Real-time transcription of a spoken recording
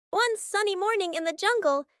One sunny morning in the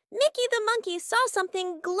jungle, Mickey the monkey saw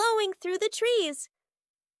something glowing through the trees.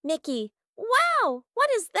 Mickey, wow, what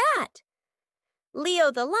is that?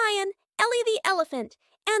 Leo the lion, Ellie the elephant,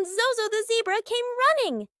 and Zozo the zebra came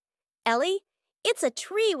running. Ellie, it's a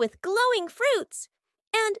tree with glowing fruits.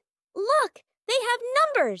 And look, they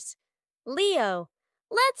have numbers. Leo,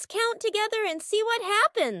 let's count together and see what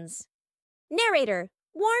happens. Narrator,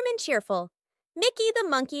 warm and cheerful. Mickey the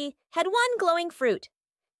monkey had one glowing fruit.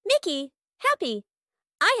 Mickey, happy.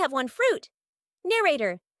 I have one fruit.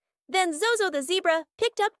 Narrator, then Zozo the zebra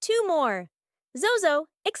picked up two more. Zozo,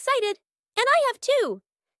 excited, and I have two.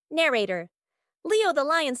 Narrator, Leo the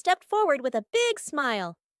lion stepped forward with a big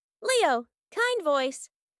smile. Leo, kind voice.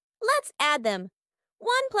 Let's add them.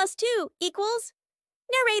 1 + 2 equals.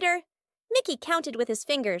 Narrator, Mickey counted with his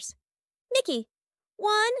fingers. Mickey,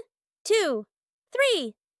 1, 2,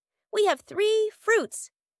 3. We have 3 fruits.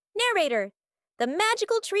 Narrator, the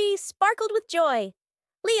magical tree sparkled with joy.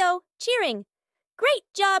 Leo, cheering. Great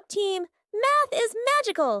job, team. Math is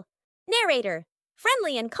magical. Narrator,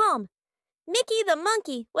 friendly and calm. Mickey the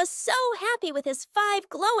monkey was so happy with his 5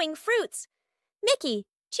 glowing fruits. Mickey,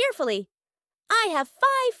 cheerfully. I have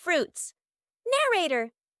 5 fruits.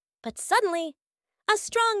 Narrator, but suddenly, a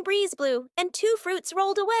strong breeze blew and 2 fruits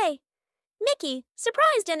rolled away. Mickey,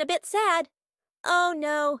 surprised and a bit sad. Oh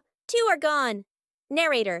no, 2 are gone.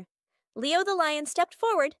 Narrator, Leo the lion stepped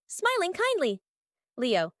forward, smiling kindly.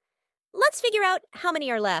 Leo, let's figure out how many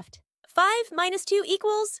are left. 5 - 2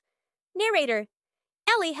 equals. Narrator,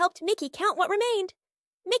 Ellie helped Mickey count what remained.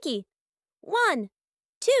 Mickey, 1,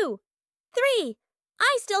 2, 3.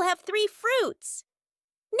 I still have 3 fruits.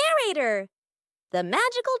 Narrator, the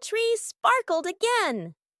magical tree sparkled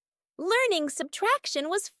again. Learning subtraction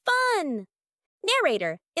was fun.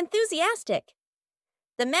 Narrator, enthusiastic.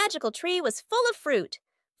 The magical tree was full of fruit,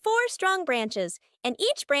 4 strong branches, and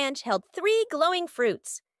each branch held 3 glowing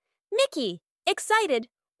fruits. Mickey, excited.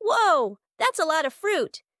 Whoa, that's a lot of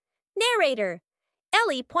fruit. Narrator,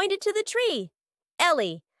 Ellie pointed to the tree.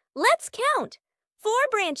 Ellie, let's count. 4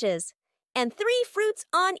 branches and 3 fruits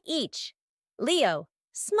on each. Leo,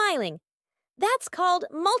 smiling. That's called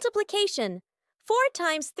multiplication. 4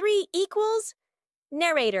 × 3 equals.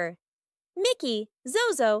 Narrator, Mickey,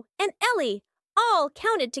 Zozo, and Ellie all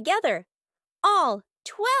counted together. All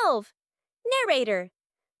 12. Narrator,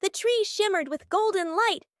 the tree shimmered with golden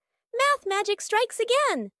light. Math magic strikes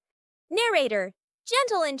again. Narrator,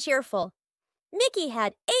 gentle and cheerful. Mickey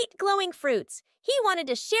had 8 glowing fruits. He wanted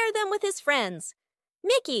to share them with his friends.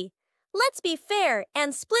 Mickey, let's be fair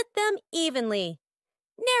and split them evenly.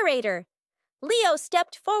 Narrator, Leo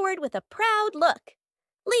stepped forward with a proud look.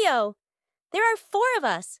 Leo, there are 4 of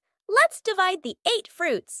us. Let's divide the 8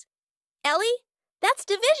 fruits. Ellie, that's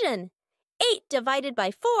division. 8 divided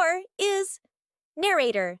by 4 is.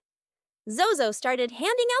 Narrator, Zozo started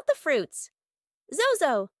handing out the fruits.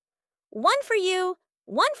 Zozo, 1 for you,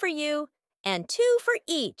 1 for you, and 2 for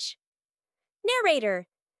each. Narrator,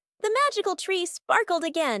 the magical tree sparkled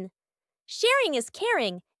again. Sharing is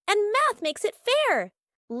caring, and math makes it fair.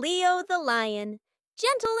 Leo the lion,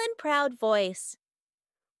 gentle and proud voice.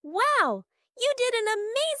 Wow, you did an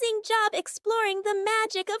amazing job exploring the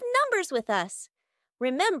magic of numbers with us.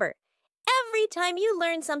 Remember, every time you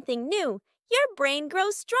learn something new, your brain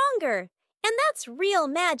grows stronger, and that's real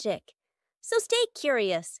magic. So stay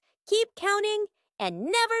curious, keep counting, and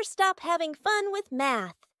never stop having fun with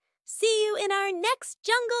math. See you in our next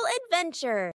jungle adventure.